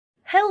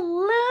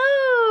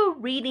Hello,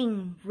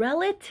 reading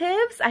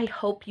relatives. I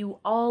hope you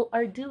all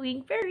are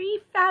doing very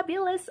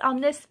fabulous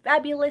on this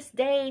fabulous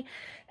day.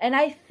 And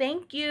I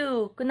thank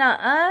you,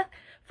 Kuna'a,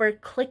 for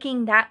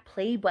clicking that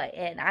play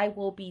button. I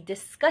will be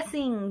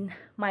discussing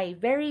my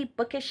very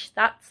bookish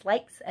thoughts,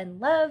 likes, and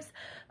loves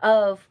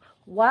of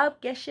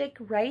Waubgeshig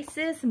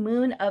Rice's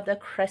Moon of the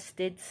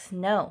Crusted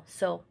Snow.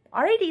 So,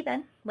 alrighty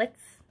then,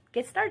 let's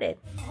get started.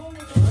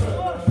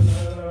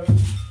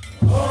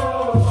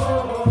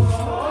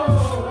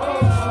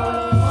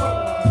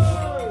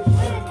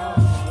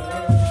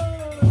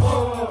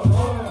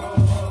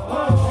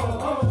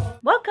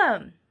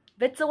 Welcome!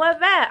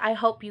 I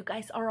hope you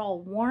guys are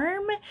all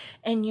warm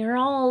and you're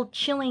all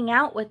chilling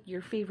out with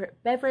your favorite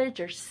beverage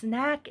or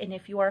snack. And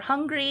if you are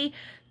hungry,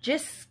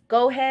 just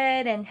go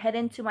ahead and head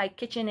into my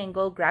kitchen and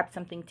go grab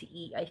something to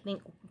eat.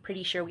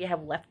 Pretty sure we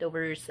have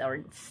leftovers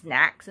or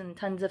snacks and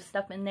tons of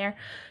stuff in there.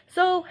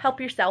 So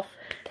help yourself.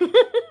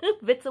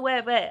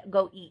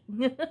 Go eat.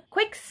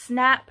 Quick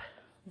snap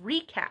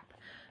recap.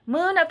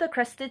 Moon of the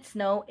Crusted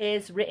Snow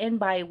is written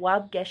by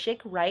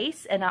Waubgeshig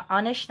Rice, an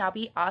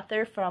Annishnabe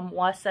author from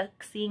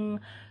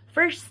Wausaksing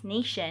First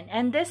Nation.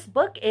 And this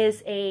book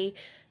is a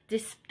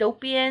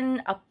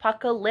dystopian,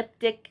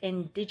 apocalyptic,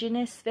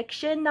 indigenous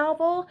fiction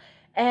novel.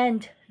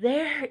 And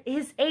there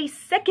is a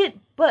second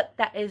book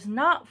that is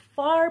not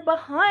far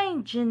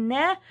behind,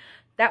 Jeanette.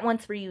 That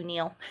one's for you,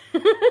 Neil.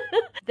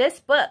 This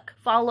book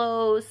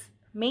follows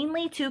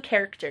mainly two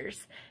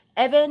characters,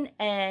 Evan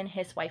and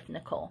his wife,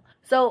 Nicole.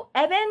 So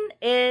Evan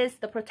is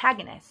the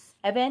protagonist.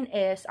 Evan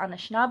is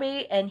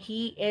Annishnabe, and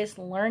he is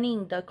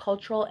learning the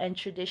cultural and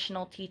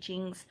traditional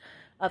teachings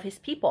of his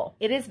people.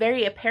 It is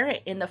very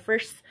apparent in the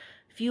first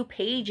few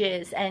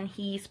pages, and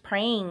he's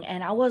praying,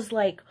 and I was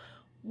like,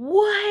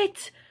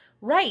 what?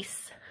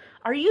 Rice,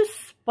 are you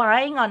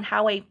spying on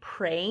how I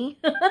pray?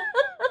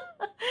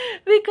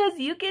 Because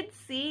you can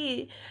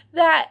see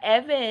that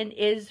Evan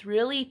is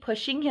really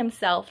pushing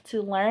himself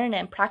to learn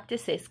and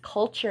practice his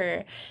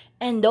culture.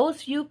 And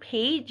those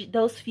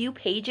first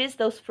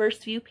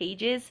few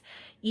pages,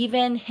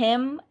 even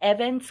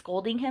Evan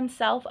scolding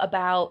himself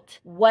about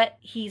what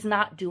he's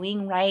not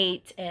doing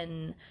right,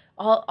 and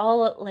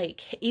all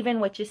like, even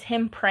with just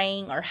him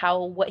praying or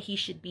what he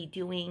should be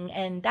doing.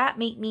 And that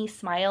made me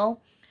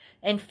smile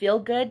and feel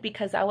good,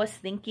 because I was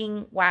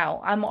thinking,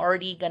 wow, I'm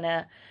already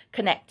gonna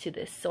connect to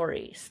this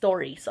story.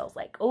 So I was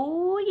like,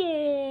 oh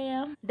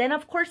yeah. Then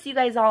of course you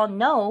guys all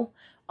know,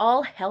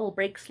 all hell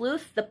breaks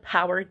loose, the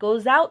power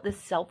goes out, the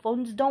cell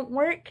phones don't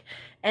work,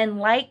 and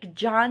like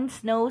Jon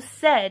Snow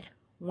said,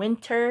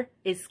 winter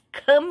is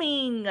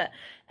coming.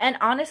 And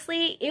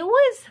honestly, it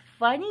was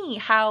funny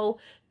how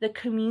the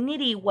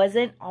community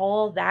wasn't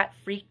all that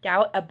freaked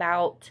out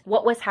about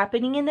what was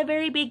happening in the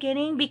very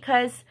beginning,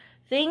 because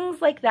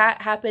things like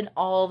that happen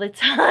all the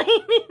time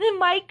in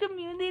my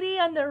community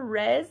on the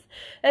res,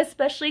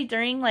 especially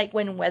during like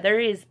when weather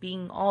is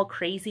being all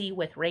crazy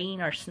with rain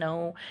or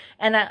snow.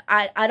 And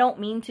I don't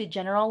mean to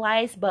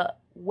generalize, but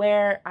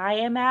where I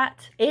am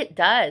at, it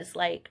does.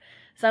 Like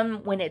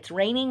when it's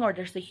raining or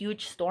there's a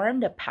huge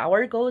storm, the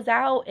power goes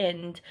out.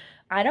 And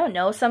I don't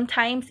know,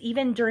 sometimes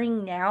even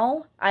during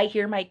now, I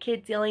hear my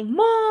kids yelling,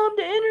 "Mom,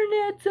 the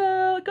internet's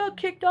out, got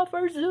kicked off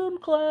our Zoom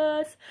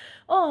class.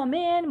 Oh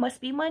man, must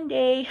be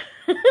Monday."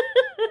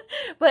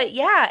 But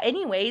yeah,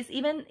 anyways,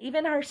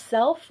 even our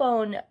cell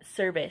phone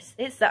service,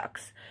 it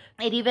sucks.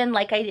 It even,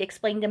 like I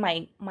explained in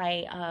my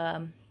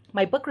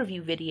book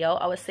review video,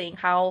 I was saying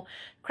how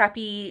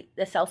crappy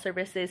the cell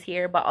service is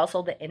here, but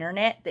also the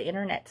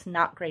internet's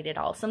not great at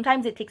all.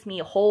 Sometimes it takes me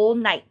a whole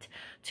night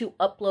to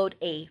upload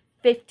a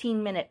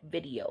 15-minute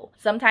video.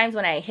 Sometimes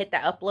when I hit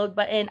that upload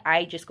button,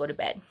 I just go to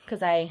bed,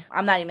 because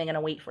I'm not even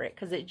gonna wait for it,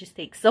 because it just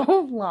takes so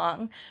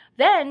long.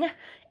 Then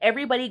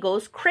everybody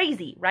goes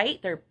crazy,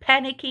 right? They're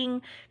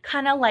panicking,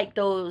 kind of like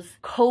those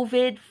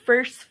COVID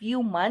first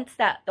few months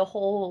that the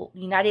whole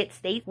United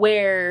States,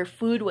 where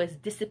food was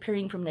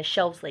disappearing from the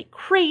shelves like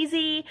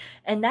crazy.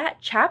 And that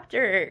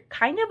chapter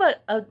kind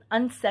of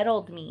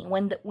unsettled me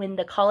when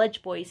the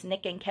college boys,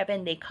 Nick and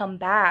Kevin, they come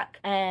back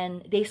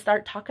and they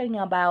start talking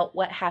about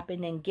what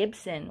happened in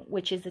Gibson,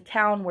 which is the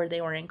town where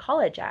they were in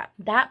college at.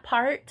 That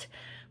part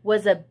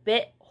was a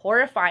bit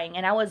horrifying,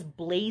 and I was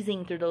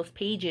blazing through those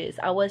pages.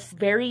 I was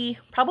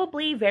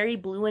probably very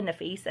blue in the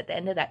face at the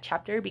end of that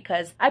chapter,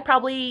 because I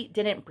probably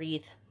didn't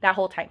breathe that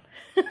whole time.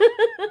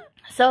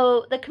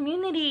 So the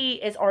community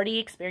is already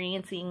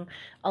experiencing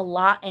a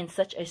lot in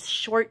such a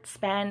short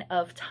span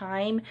of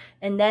time,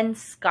 and then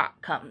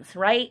Scott comes,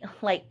 right?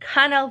 Like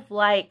kind of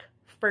like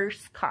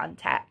first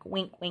contact,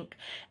 wink wink.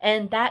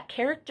 And that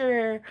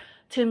character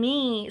to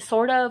me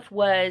sort of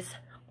was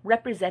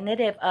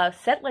representative of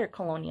settler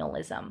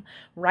colonialism,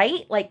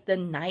 right? Like the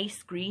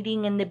nice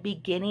greeting in the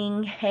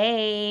beginning,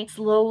 hey,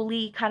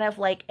 slowly kind of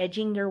like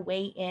edging their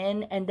way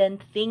in, and then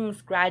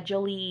things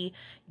gradually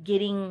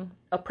getting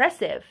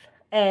oppressive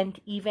and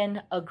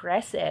even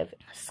aggressive.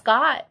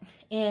 Scott,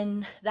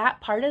 in that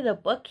part of the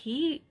book,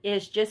 he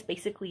is just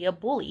basically a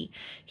bully.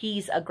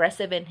 He's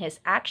aggressive in his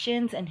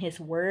actions and his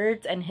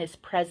words and his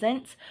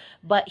presence,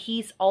 but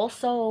he's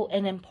also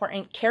an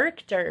important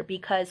character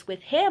because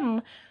with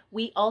him,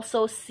 we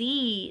also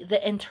see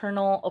the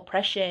internal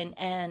oppression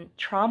and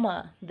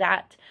trauma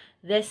that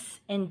this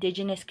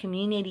Indigenous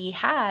community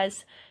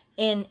has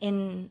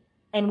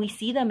and we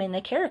see them in the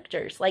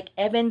characters, like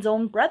Evan's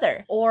own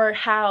brother, or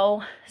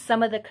how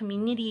some of the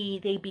community,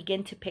 they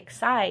begin to pick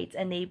sides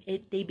and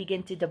they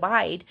begin to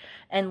divide.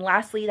 And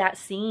lastly, that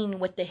scene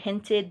with the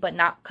hinted but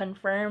not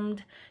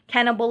confirmed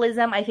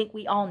cannibalism. I think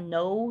we all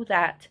know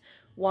that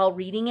while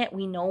reading it,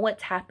 we know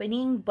what's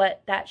happening,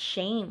 but that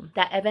shame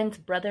that Evan's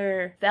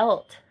brother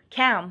felt,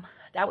 Cam,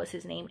 that was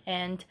his name,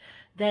 and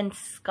then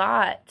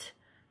Scott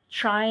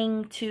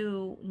trying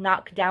to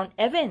knock down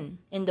Evan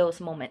in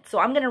those moments. So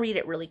I'm going to read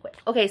it really quick.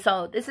 Okay,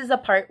 so this is a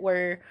part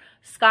where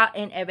Scott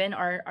and Evan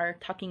are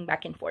talking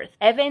back and forth.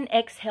 Evan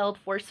exhaled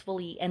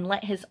forcefully and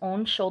let his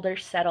own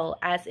shoulders settle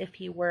as if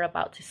he were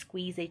about to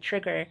squeeze a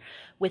trigger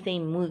with a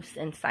moose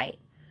in sight.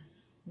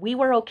 We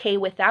were okay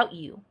without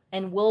you,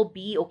 and we'll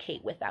be okay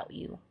without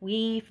you.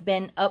 We've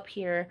been up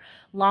here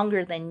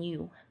longer than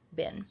you've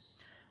been.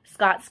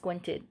 Scott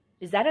squinted.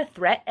 Is that a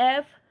threat,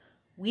 Ev?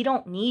 We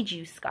don't need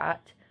you,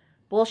 Scott.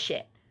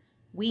 Bullshit.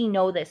 We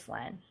know this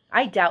land.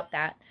 I doubt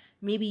that.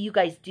 Maybe you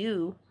guys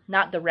do,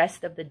 not the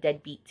rest of the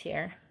deadbeats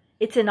here.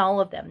 It's in all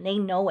of them. They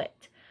know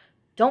it.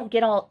 Don't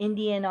get all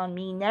Indian on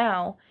me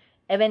now.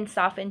 Evan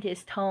softened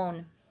his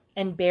tone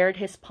and bared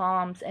his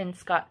palms in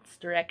Scott's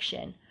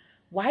direction.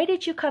 Why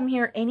did you come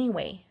here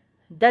anyway?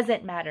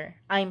 Doesn't matter.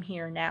 I'm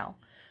here now.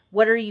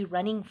 What are you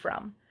running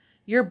from?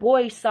 Your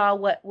boy saw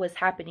what was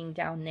happening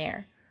down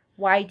there.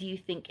 Why do you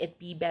think it'd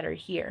be better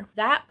here?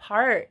 That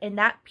part and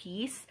that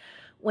piece,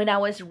 when I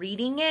was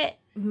reading it,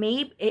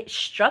 maybe it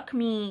struck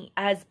me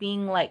as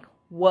being like,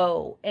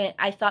 whoa. And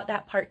I thought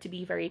that part to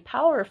be very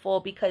powerful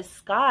because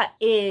Scott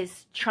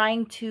is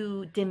trying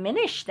to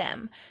diminish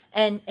them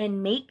and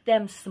make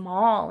them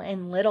small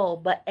and little.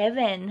 But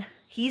Evan,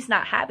 he's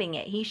not having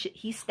it.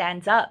 He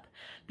stands up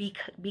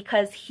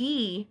because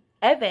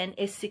Evan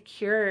is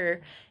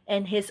secure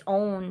in his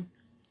own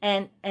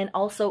and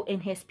also in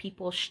his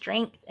people's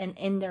strength and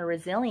in their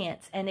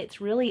resilience. And it's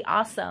really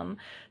awesome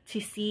to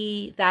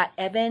see that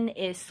Evan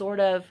is sort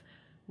of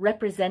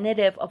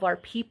representative of our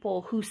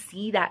people who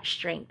see that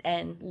strength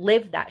and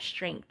live that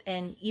strength.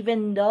 And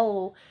even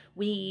though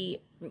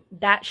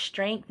that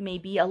strength may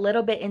be a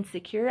little bit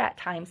insecure at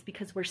times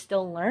because we're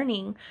still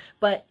learning,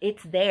 but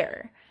it's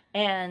there.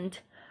 And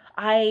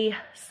I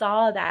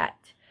saw that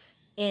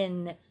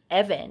in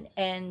Evan.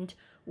 And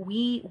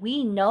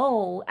we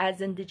know as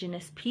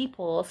Indigenous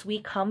peoples,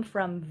 we come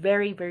from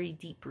very, very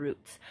deep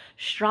roots,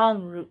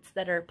 strong roots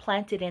that are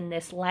planted in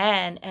this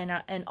land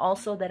and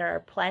also that are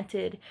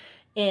planted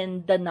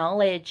in the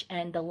knowledge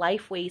and the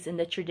life ways and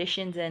the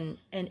traditions and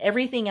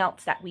everything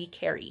else that we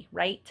carry,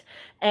 right?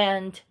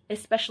 And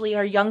especially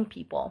our young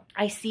people.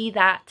 I see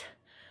that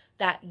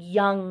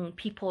young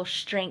people's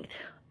strength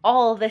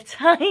all the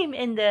time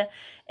in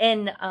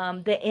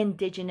the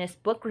Indigenous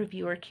book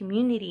reviewer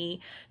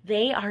community.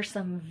 They are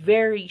some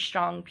very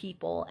strong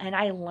people, and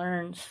I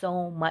learn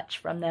so much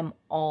from them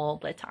all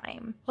the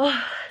time.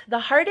 The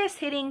hardest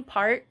hitting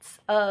parts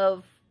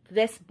of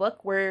this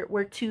book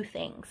were two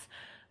things.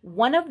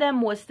 One of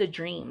them was the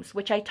dreams,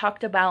 which I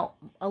talked about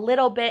a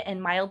little bit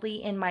and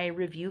mildly in my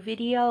review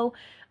video.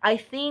 I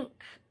think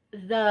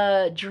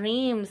the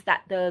dreams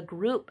that the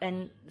group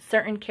and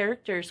certain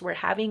characters were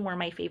having were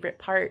my favorite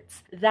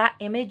parts. That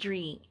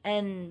imagery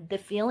and the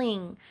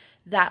feeling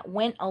that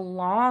went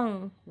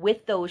along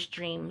with those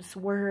dreams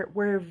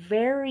were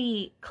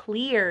very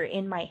clear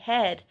in my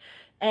head,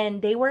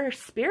 and they were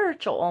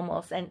spiritual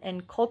almost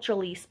and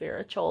culturally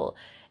spiritual,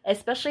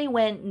 especially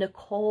when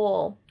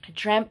Nicole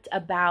dreamt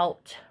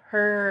about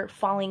her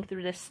falling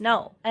through the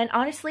snow. And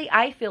honestly,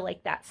 I feel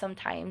like that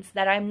sometimes,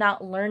 that I'm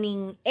not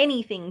learning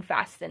anything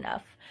fast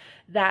enough,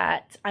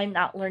 that I'm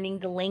not learning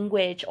the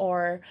language,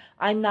 or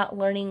I'm not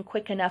learning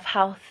quick enough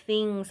how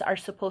things are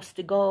supposed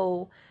to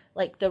go,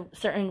 like the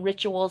certain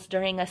rituals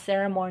during a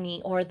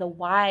ceremony, or the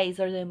whys,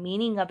 or the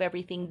meaning of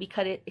everything,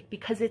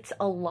 because it's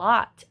a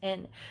lot.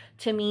 And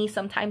to me,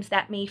 sometimes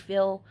that may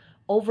feel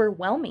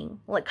overwhelming,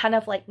 like kind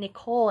of like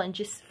Nicole and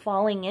just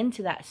falling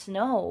into that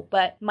snow.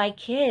 But my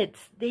kids,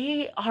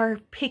 they are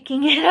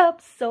picking it up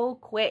so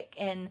quick,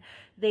 and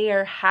they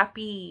are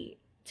happy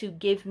to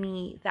give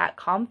me that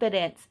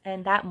confidence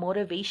and that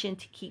motivation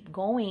to keep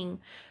going.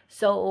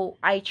 So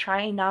I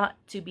try not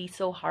to be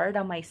so hard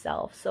on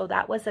myself. So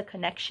that was a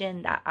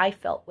connection that I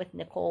felt with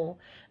Nicole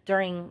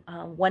during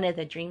one of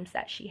the dreams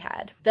that she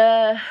had.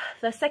 The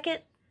second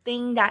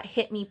thing that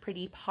hit me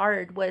pretty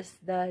hard was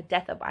the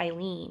death of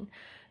Eileen,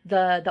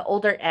 the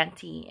older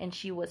auntie, and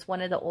she was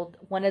one of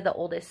the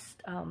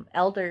oldest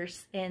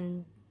elders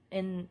in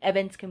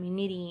Evan's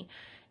community.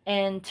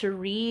 And to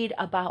read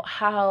about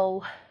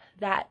how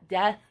that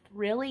death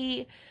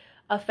really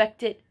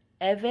affected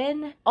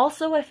Evan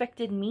also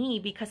affected me,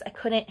 because I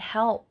couldn't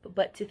help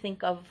but to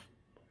think of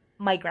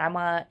my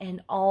grandma and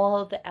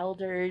all the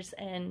elders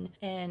and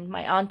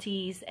my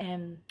aunties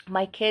and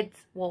my kids,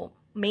 well,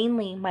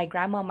 mainly my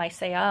grandma, my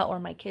saya, or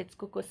my kids,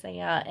 kuko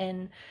saya,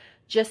 and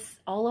just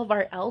all of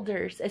our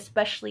elders,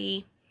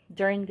 especially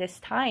during this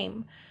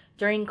time,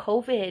 during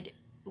COVID,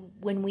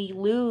 when we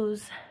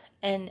lose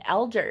an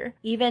elder,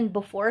 even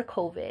before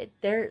COVID,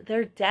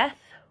 their death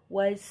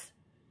was,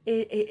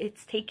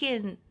 it's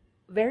taken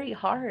very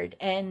hard,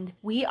 and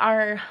we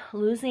are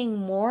losing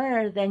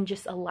more than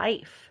just a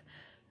life.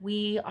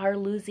 We are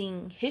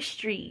losing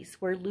histories,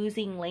 we're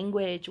losing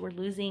language, we're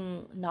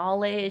losing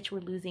knowledge, we're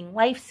losing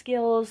life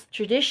skills,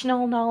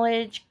 traditional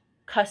knowledge,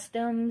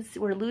 customs,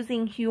 we're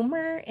losing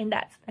humor, and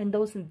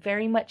those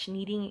very much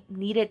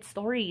needed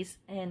stories,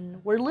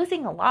 and we're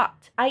losing a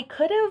lot. I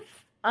could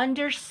have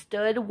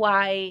understood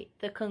why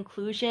the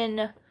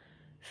conclusion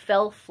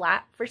fell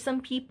flat for some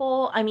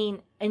people. I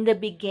mean, in the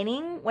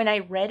beginning when I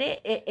read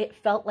it, it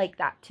felt like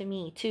that to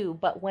me too,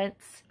 but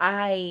once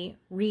I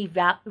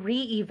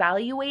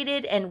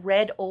reevaluated and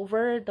read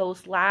over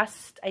those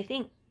last, I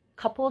think,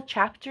 couple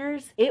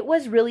chapters, it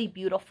was really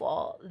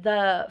beautiful.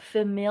 The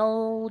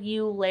familiarity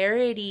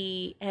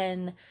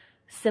and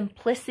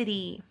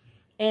simplicity,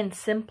 and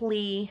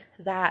simply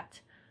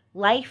that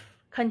life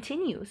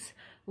continues.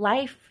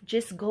 Life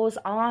just goes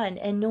on,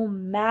 and no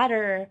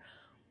matter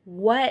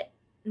what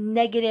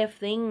negative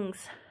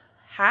things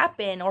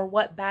happen or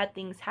what bad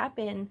things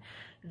happen,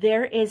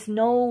 there is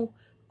no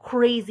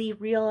crazy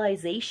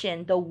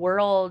realization. The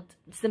world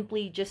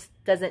simply just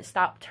doesn't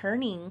stop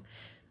turning.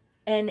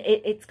 And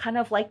it's kind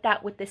of like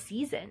that with the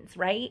seasons,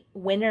 right?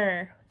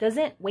 Winter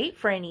doesn't wait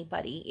for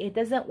anybody. It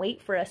doesn't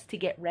wait for us to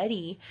get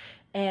ready.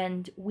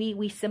 And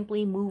we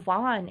simply move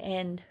on.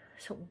 And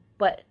so,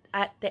 but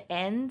at the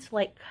end,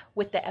 like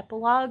with the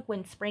epilogue,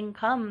 when spring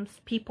comes,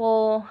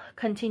 people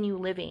continue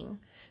living.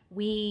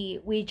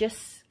 We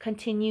just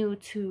continue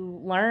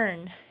to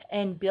learn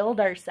and build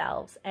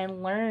ourselves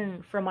and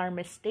learn from our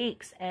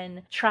mistakes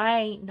and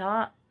try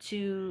not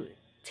to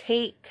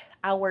take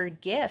our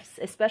gifts,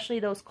 especially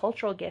those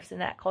cultural gifts and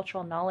that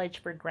cultural knowledge,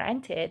 for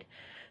granted,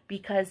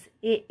 because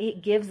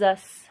it gives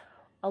us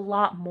a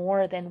lot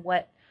more than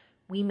what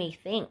we may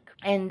think.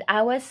 And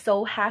I was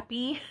so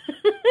happy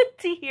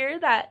to hear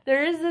that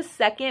there is a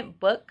second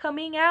book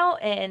coming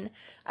out, and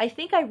I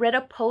think I read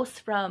a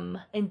post from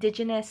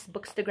Indigenous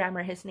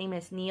Bookstagrammer. His name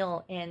is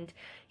Neil, and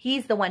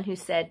he's the one who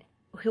said,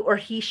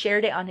 he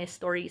shared it on his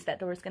stories, that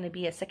there was going to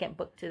be a second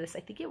book to this. I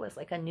think it was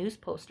like a news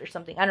post or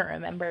something. I don't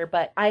remember,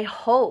 but I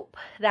hope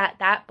that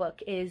that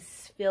book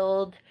is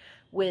filled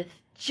with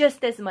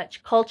just as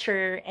much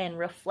culture and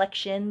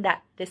reflection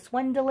that this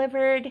one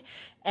delivered.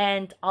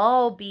 And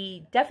I'll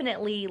be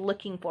definitely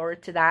looking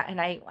forward to that.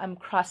 And I'm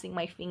crossing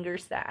my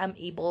fingers that I'm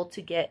able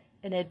to get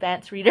an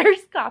advanced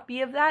reader's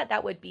copy of that.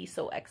 That would be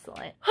so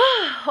excellent.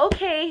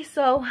 Okay,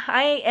 so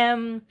I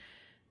am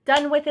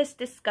done with this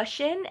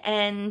discussion,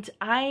 and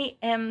I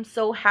am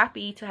so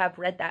happy to have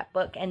read that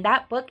book. And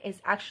that book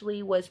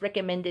was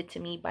recommended to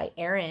me by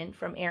Erin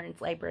from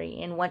Erin's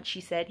Library, and once she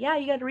said, yeah,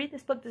 you got to read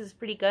this book, this is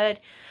pretty good.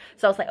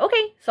 So I was like,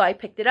 okay. So I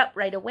picked it up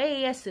right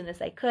away as soon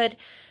as I could.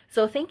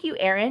 So thank you,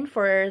 Erin,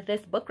 for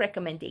this book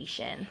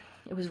recommendation.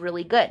 It was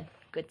really good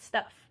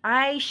stuff.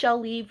 I shall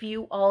leave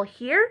you all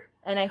here,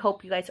 and I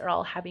hope you guys are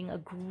all having a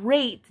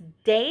great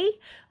day.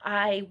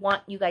 I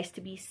want you guys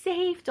to be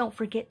safe. Don't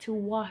forget to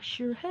wash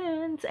your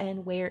hands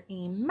and wear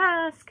a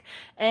mask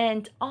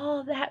and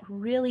all that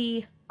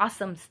really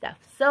awesome stuff.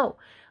 So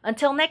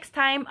until next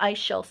time, I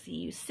shall see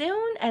you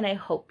soon, and I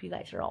hope you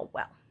guys are all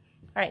well.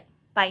 All right,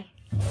 bye.